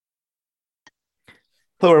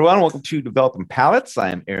Hello, everyone. Welcome to Developing Palettes.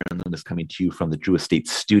 I am Aaron Loomis coming to you from the Drew Estate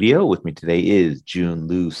Studio. With me today is June,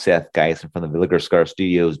 Lou, Seth, Geis, and from the Villiger Scar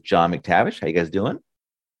Studios, John McTavish. How you guys doing?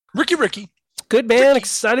 Ricky. Good, man.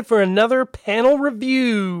 Excited for another panel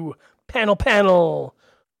review. Panel.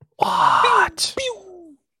 What?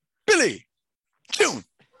 Pew. Billy. June.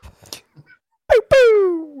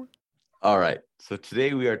 Boo. All right. So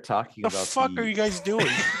today we are talking about The fuck are you guys doing?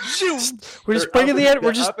 June. We're just bringing the energy.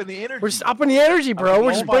 We're just upping the energy, bro.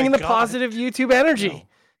 We're just bringing the positive YouTube energy.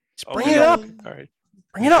 Just bring it up. All right.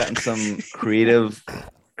 Bring it up. Gotten some creative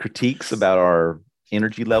critiques about our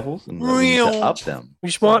energy levels and we need to up them. We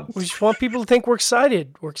just want people to think we're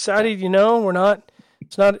excited. We're excited, we're not.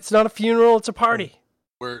 It's not a funeral, it's a party.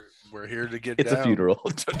 We're here to get It's down. a funeral.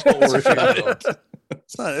 It's a total funeral.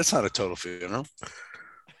 It's not a total funeral.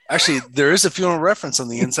 Actually, there is a funeral reference on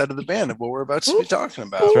the inside of the band of what we're about to be talking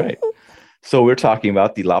about. That's right. So we're talking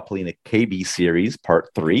about the La Polina KB series, part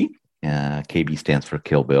 3. KB stands for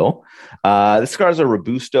Kill Bill. The cigars are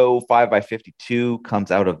Robusto 5x52,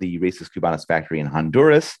 comes out of the Racist Cubanos factory in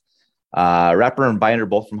Honduras. Wrapper and binder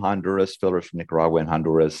both from Honduras, fillers from Nicaragua and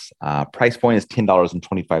Honduras. Price point is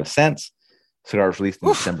 $10.25. Cigars released in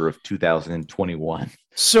December of 2021.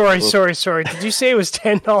 Sorry. Did you say it was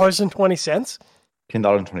 $10.20?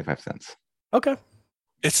 $10.25. Okay.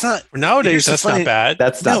 It's not nowadays. That's not bad.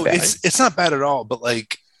 That's not bad. It's not bad at all. But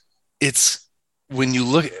like, it's when you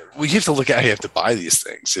look. We have to look at how you have to buy these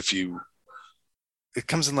things. It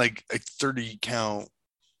comes in like a 30 count.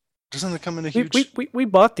 Doesn't it come in a huge? We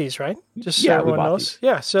bought these, right? Just so everyone knows.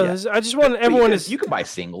 Yeah. So I just want everyone to. You can buy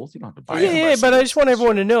singles. You don't have to buy. Yeah, but I just want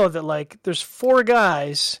everyone to know that like there's 4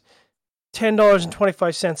 guys,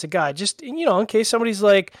 $10.25 a guy. Just in case somebody's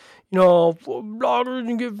like, $4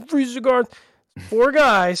 and get free cigars. 4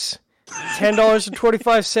 guys,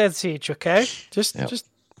 $10.25 each. Okay, just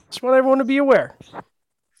want everyone to be aware. All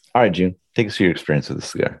right, June, take us through your experience with the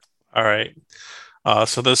cigar. All right.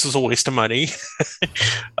 So this is a waste of money.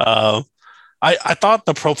 I thought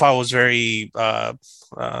the profile was very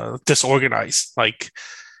disorganized. Like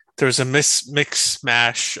there's a mix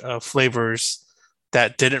mash of flavors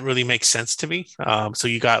that didn't really make sense to me. So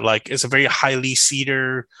you got it's a very highly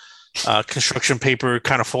cedar construction paper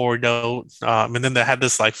kind of forward note. And then they had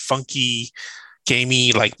this funky,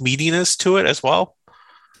 gamey meatiness to it as well.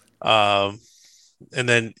 And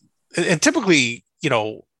typically,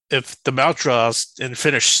 if the mouth draws and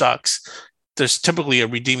finish sucks, there's typically a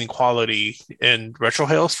redeeming quality in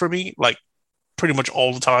retrohales for me, pretty much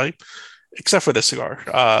all the time, except for this cigar.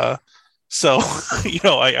 So,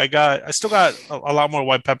 I still got a lot more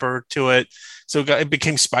white pepper to it. So it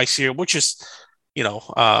became spicier, which is,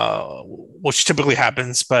 which typically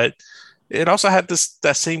happens, but it also had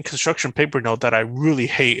that same construction paper note that I really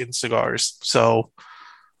hate in cigars. So,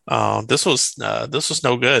 this was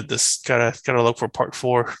no good. This gotta look for part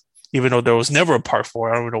 4, even though there was never a part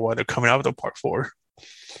 4. I don't know why they're coming out with a part 4.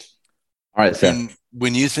 All right, so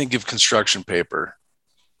when you think of construction paper,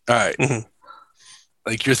 all right,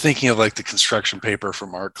 you're thinking of the construction paper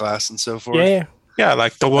from art class and so forth. Yeah,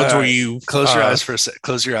 like the ones where you close your eyes for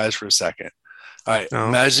a second. All right,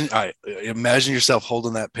 imagine yourself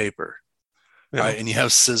holding that paper. All right, and you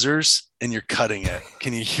have scissors and you're cutting it.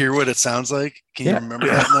 Can you hear what it sounds like? Can you remember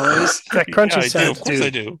that noise? That crunchy sound. Of course I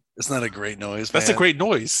do. It's not a great noise. That's a great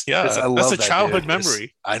noise. Yeah, that's a childhood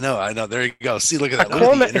memory. I know. There you go. See, look at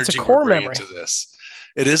that. It's a core memory. To this.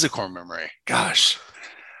 It is a core memory. Gosh,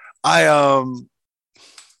 where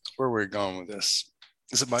were we going with this?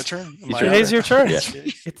 Is it my turn? It is your turn.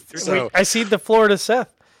 Yeah. I cede the floor to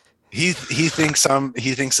Seth. He thinks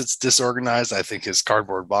it's disorganized. I think his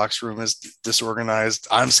cardboard box room is disorganized.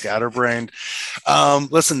 I'm scatterbrained.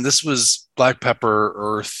 Listen, this was black pepper,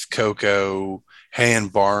 earth, cocoa, hay and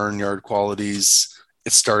barnyard qualities.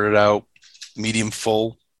 It started out medium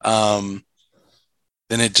full. Then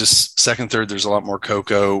it just second, third, there's a lot more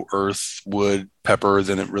cocoa, earth, wood, pepper.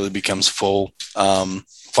 Then it really becomes full.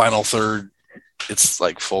 Final third, it's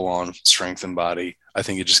full on strength and body. I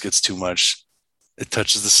think it just gets too much. It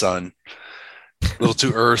touches the sun, a little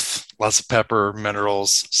too earth, lots of pepper,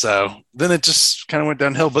 minerals. So then it just kind of went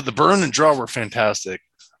downhill. But the burn and draw were fantastic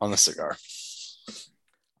on the cigar.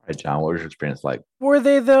 All right, John, what was your experience like? Were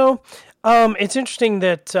they, though? It's interesting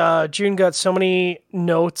that June got so many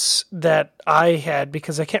notes that I had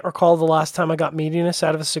because I can't recall the last time I got meatiness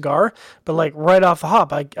out of a cigar. But right off the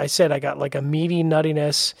hop, I said I got a meaty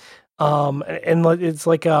nuttiness. And it's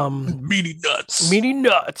meaty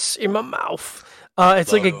nuts in my mouth.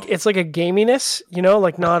 It's like a gaminess,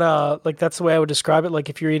 not that's the way I would describe it. Like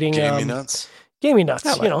if you're eating gamey nuts. gamey nuts,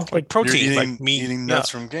 Yeah, like You're protein, like meat. eating nuts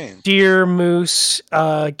from game. deer, moose,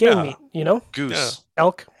 game Yeah. meat, Goose.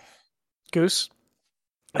 elk, goose.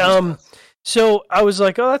 So I was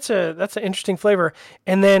like, oh, that's an interesting flavor.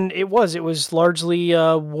 And then it was largely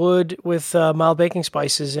wood with mild baking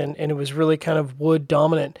spices, and it was really kind of wood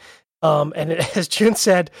dominant. And as June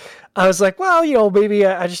said, I was like, well, maybe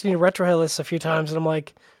I just need to retrohale this a few times. And I'm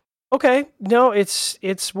like, okay, no,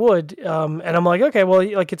 it's wood. And I'm like, okay, well,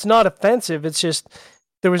 like it's not offensive. It's just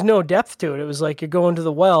there was no depth to it. It was like you're going to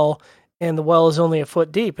the well, and the well is only a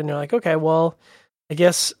foot deep, and you're like, okay, well, I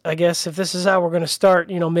guess if this is how we're going to start,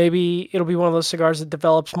 maybe it'll be one of those cigars that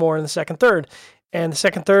develops more in the second third. And the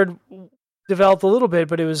second third developed a little bit,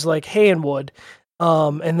 but it was like hay and wood,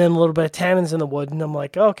 and then a little bit of tannins in the wood. And I'm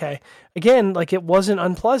like, okay, again, like it wasn't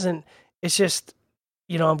unpleasant. It's just,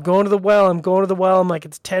 I'm going to the well. I'm like,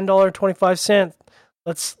 it's $10.25.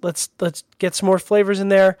 Let's get some more flavors in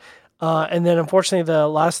there. And then unfortunately, the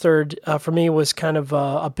last third for me was kind of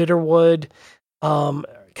a bitter wood, kind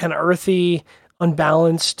of earthy,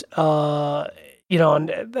 unbalanced, and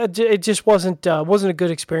it just wasn't a good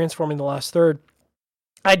experience for me in the last third.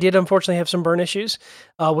 I did unfortunately have some burn issues,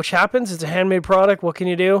 which happens. It's a handmade product. What can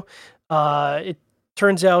you do? It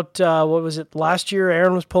turns out, what was it? Last year,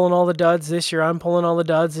 Aaron was pulling all the duds. This year, I'm pulling all the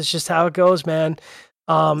duds. It's just how it goes, man.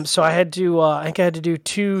 So I had to, I think I had to do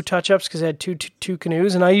 2 touch-ups because I had two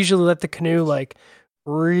canoes, and I usually let the canoe like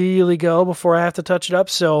really go before I have to touch it up.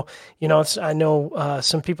 So, I know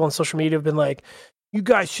some people on social media have been like, you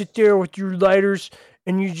guys sit there with your lighters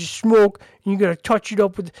and you just smoke and you got to touch it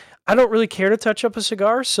up with, I don't really care to touch up a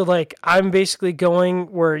cigar. So like, I'm basically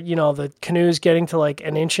going where, the canoe is getting to like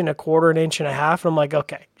 1.25 inches, 1.5 inches. And I'm like,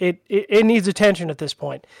 okay, it needs attention at this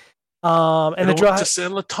point. And the draw to San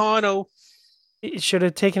Latano. It should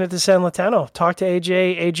have taken it to San Latano. Talk to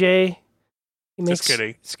AJ. Just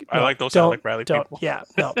kidding. I like those Alec Bradley people. Yeah,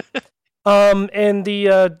 no. And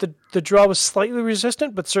the draw was slightly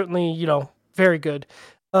resistant, but certainly, very good.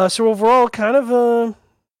 So overall, kind of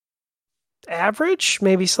average,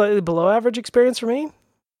 maybe slightly below average experience for me.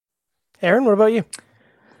 Aaron, what about you?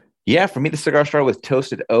 Yeah, for me, the cigar started with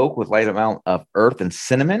toasted oak with light amount of earth and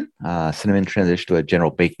cinnamon. Cinnamon transitioned to a general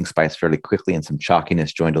baking spice fairly quickly, and some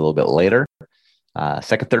chalkiness joined a little bit later.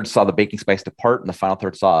 Second third saw the baking spice depart, and the final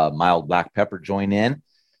third saw a mild black pepper join in.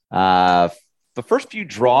 The first few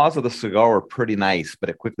draws of the cigar were pretty nice, but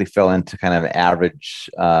it quickly fell into kind of average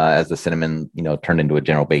as the cinnamon, turned into a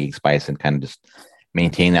general baking spice and kind of just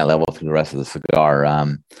maintained that level through the rest of the cigar.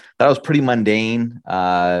 That was pretty mundane.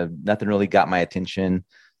 Nothing really got my attention.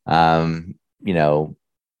 Didn't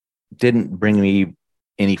bring me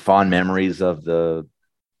any fond memories of the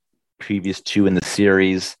previous 2 in the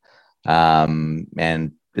series. And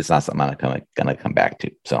it's not something I'm gonna come back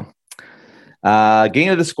to. So getting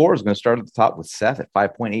into the score is going to start at the top with Seth at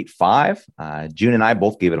 5.85. June and I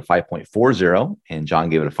both gave it a 5.40, and John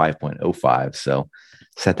gave it a 5.05. So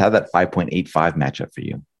Seth, how did that 5.85 match up for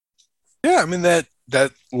you? Yeah, I mean that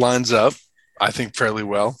lines up, I think, fairly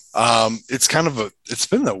well. It's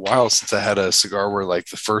been a while since I had a cigar where like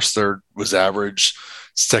the first third was average,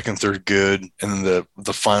 second third good, and then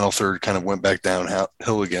the final third kind of went back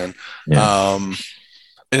downhill again. Yeah.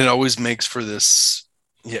 And it always makes for this.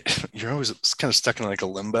 Yeah, you're always kind of stuck in like a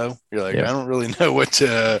limbo. You're like, I don't really know what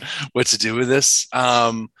to do with this.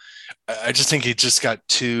 I just think it just got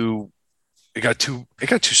too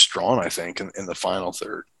strong, I think, in the final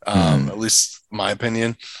third. At least my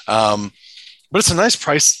opinion. But it's a nice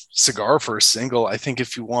price cigar for a single. I think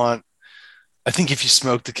if you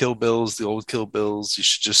smoke the Kill Bills, the old Kill Bills, you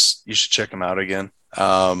should check them out again.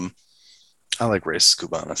 I like Races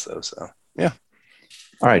Cubanas though, so yeah.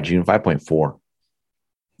 All right, June, 5.4.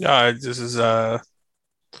 This is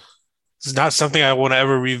not something I want to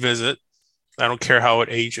ever revisit. I don't care how it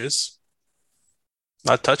ages.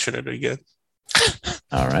 Not touching it again.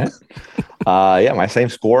 All right. My same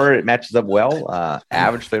score. It matches up well.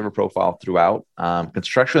 Average flavor profile throughout.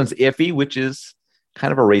 Construction's iffy, which is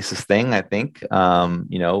kind of a racist thing, I think.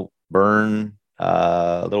 Burn,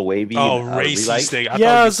 a little wavy. Racist thing.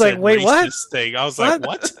 I was like, wait, what? Thing. I was like,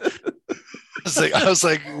 what? I was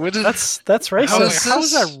like, what is that's racist. How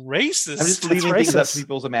is that racist? I'm just leaving things up to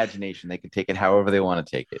people's imagination. They can take it however they want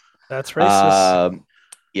to take it. That's racist.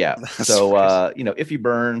 So iffy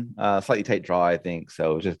burn, slightly tight draw, I think.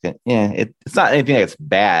 So just it's not anything that's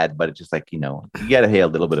bad, but it's just like, you got to pay a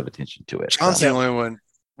little bit of attention to it. John's the only one.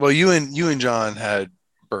 Well, you and John had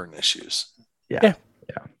burn issues. Yeah.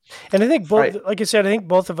 And I think both, like I said, I think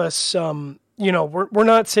both of us, we're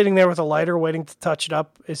not sitting there with a lighter waiting to touch it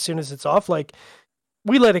up as soon as it's off. Like,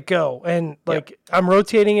 we let it go, and I'm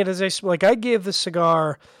rotating it as I give the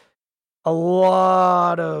cigar a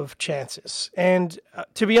lot of chances. And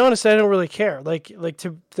to be honest, I don't really care.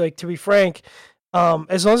 To be frank,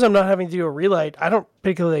 as long as I'm not having to do a relight, I don't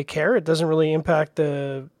particularly care. It doesn't really impact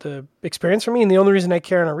the experience for me. And the only reason I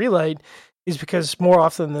care on a relight is because more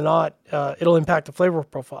often than not, it'll impact the flavor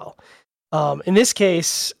profile. In this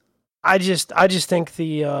case, I just think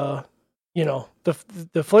the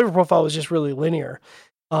flavor profile was just really linear.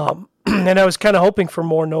 And I was kind of hoping for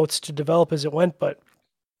more notes to develop as it went, but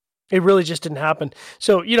it really just didn't happen.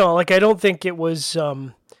 So, I don't think it was,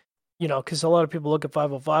 because a lot of people look at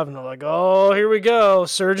 505 and they're like, oh, here we go,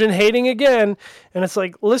 surgeon hating again. And it's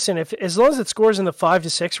like, listen, as long as it scores in the 5 to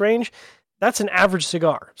 6 range, that's an average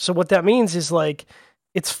cigar. So what that means is like,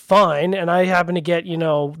 it's fine. And I happen to get,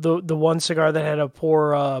 the one cigar that had a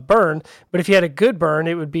poor burn. But if you had a good burn,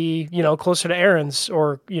 it would be, closer to Aaron's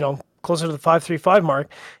or, closer to the 535 mark.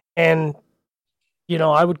 And,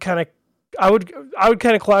 I would kind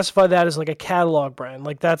of classify that as like a catalog brand.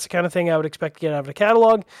 Like that's the kind of thing I would expect to get out of a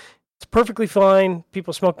catalog. It's perfectly fine.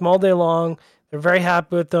 People smoke them all day long. They're very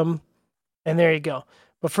happy with them. And there you go.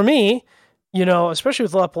 But for me, especially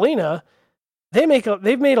with La Polina, they've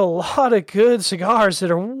made a lot of good cigars that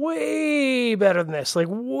are way better than this. Like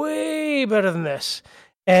way better than this.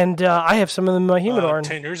 And I have some of them in my humidor.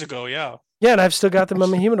 10 years ago, yeah. Yeah, and I've still got them in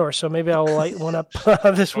my humidor, so maybe I'll light one up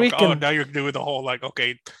this week. Oh, now you're doing the whole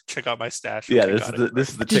okay, check out my stash. Yeah, okay, this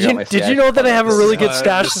is the check out my stash. Did you know that I have a really good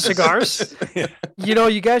stash of cigars? Yeah.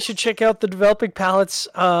 You guys should check out the Developing Palates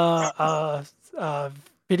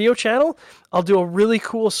video channel. I'll do a really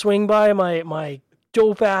cool swing by my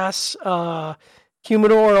dope ass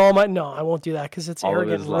humidor and all my. No, I won't do that because it's all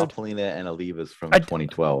arrogant. Of his La Polina and Olivas from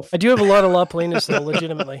 2012. I do have a lot of La Polinas though,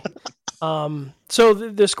 legitimately. So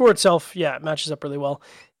the score itself, yeah, it matches up really well.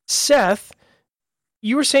 Seth,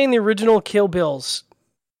 you were saying the original Kill Bills.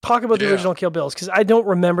 Talk about the original Kill Bills because I don't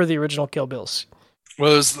remember the original Kill Bills.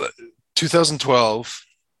 Well, it was 2012,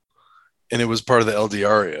 and it was part of the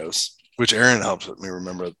LDRios, which Aaron helped me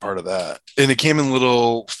remember part of that. And it came in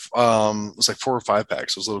little, it was like 4 or 5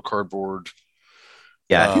 packs. It was little cardboard.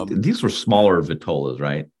 Yeah, I think these were smaller Vitolas,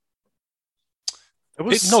 right? It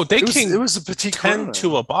was a petite 10 Corona.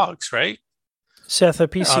 to a box, right? Seth, a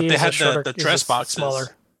PC they is had a shorter, the dress is a boxes. smaller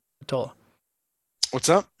Vitola. What's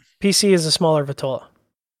up? PC is a smaller Vitola.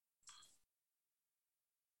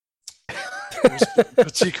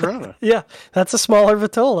 Petite Corona. Yeah, that's a smaller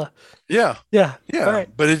Vitola. Yeah. Yeah. Yeah. All right.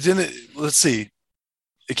 But it didn't, let's see.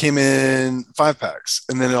 It came in 5 packs,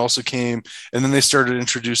 and then it also came, and then they started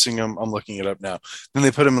introducing them. I'm looking it up now. Then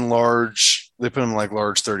they put them in large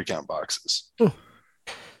 30 count boxes.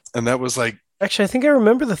 And that was like, actually, I think I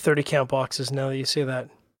remember the 30 count boxes now that you say that.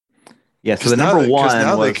 Yeah. So the number one,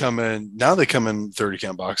 now they come in 30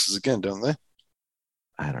 count boxes again, don't they?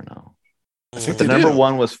 I don't know. I think the number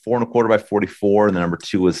one was 4 1/4 by 44, and the number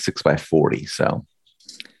 2 was 6 by 40. So,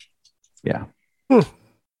 yeah. And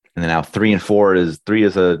then now 3 and 4 is 3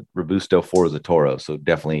 is a Robusto, 4 is a Toro. So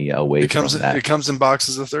definitely away from that. It comes in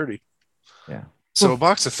boxes of 30. Yeah. So a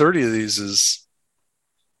box of 30 of these is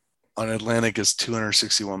on Atlantic is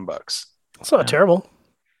 $261. It's not terrible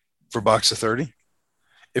for a box of 30.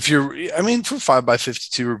 For 5 by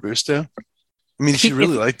 52 Robusto. I mean, if you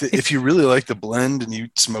really like the blend and you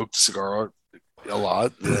smoke the cigar a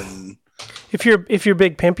lot, then if you're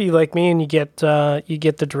big pimpy like me and you get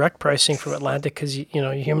the direct pricing from Atlantic because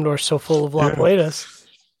your humidor is so full of La Polanas.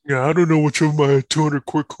 Yeah, I don't know which of my 200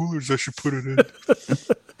 quart coolers I should put it in.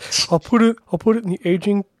 I'll put it in the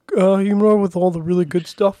aging humidor with all the really good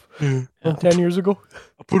stuff from 10 years ago.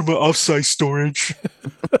 I'll put it in my off-site storage.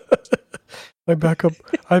 My backup.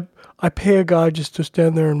 I pay a guy just to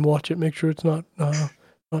stand there and watch it, make sure it's not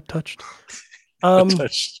touched.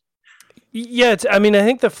 touched. Yeah, I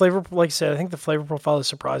think the flavor, like I said, I think the flavor profile is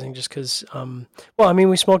surprising just because,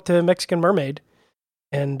 we smoked a Mexican Mermaid,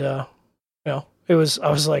 and I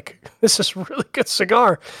was like, this is a really good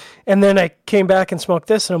cigar, and then I came back and smoked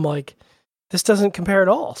this, and I'm like, this doesn't compare at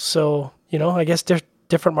all. So I guess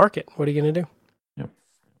different market. What are you gonna do?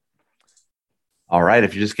 All right.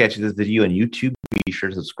 If you're just catching this video on YouTube, be sure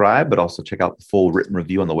to subscribe, but also check out the full written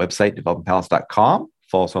review on the website, developingpalace.com.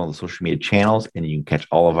 Follow us on all the social media channels, and you can catch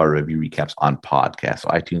all of our review recaps on podcasts, so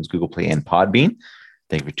iTunes, Google Play, and Podbean.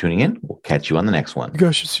 Thank you for tuning in. We'll catch you on the next one. You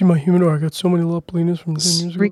guys should see my humidor. I got so many La Polinas from 10 years ago.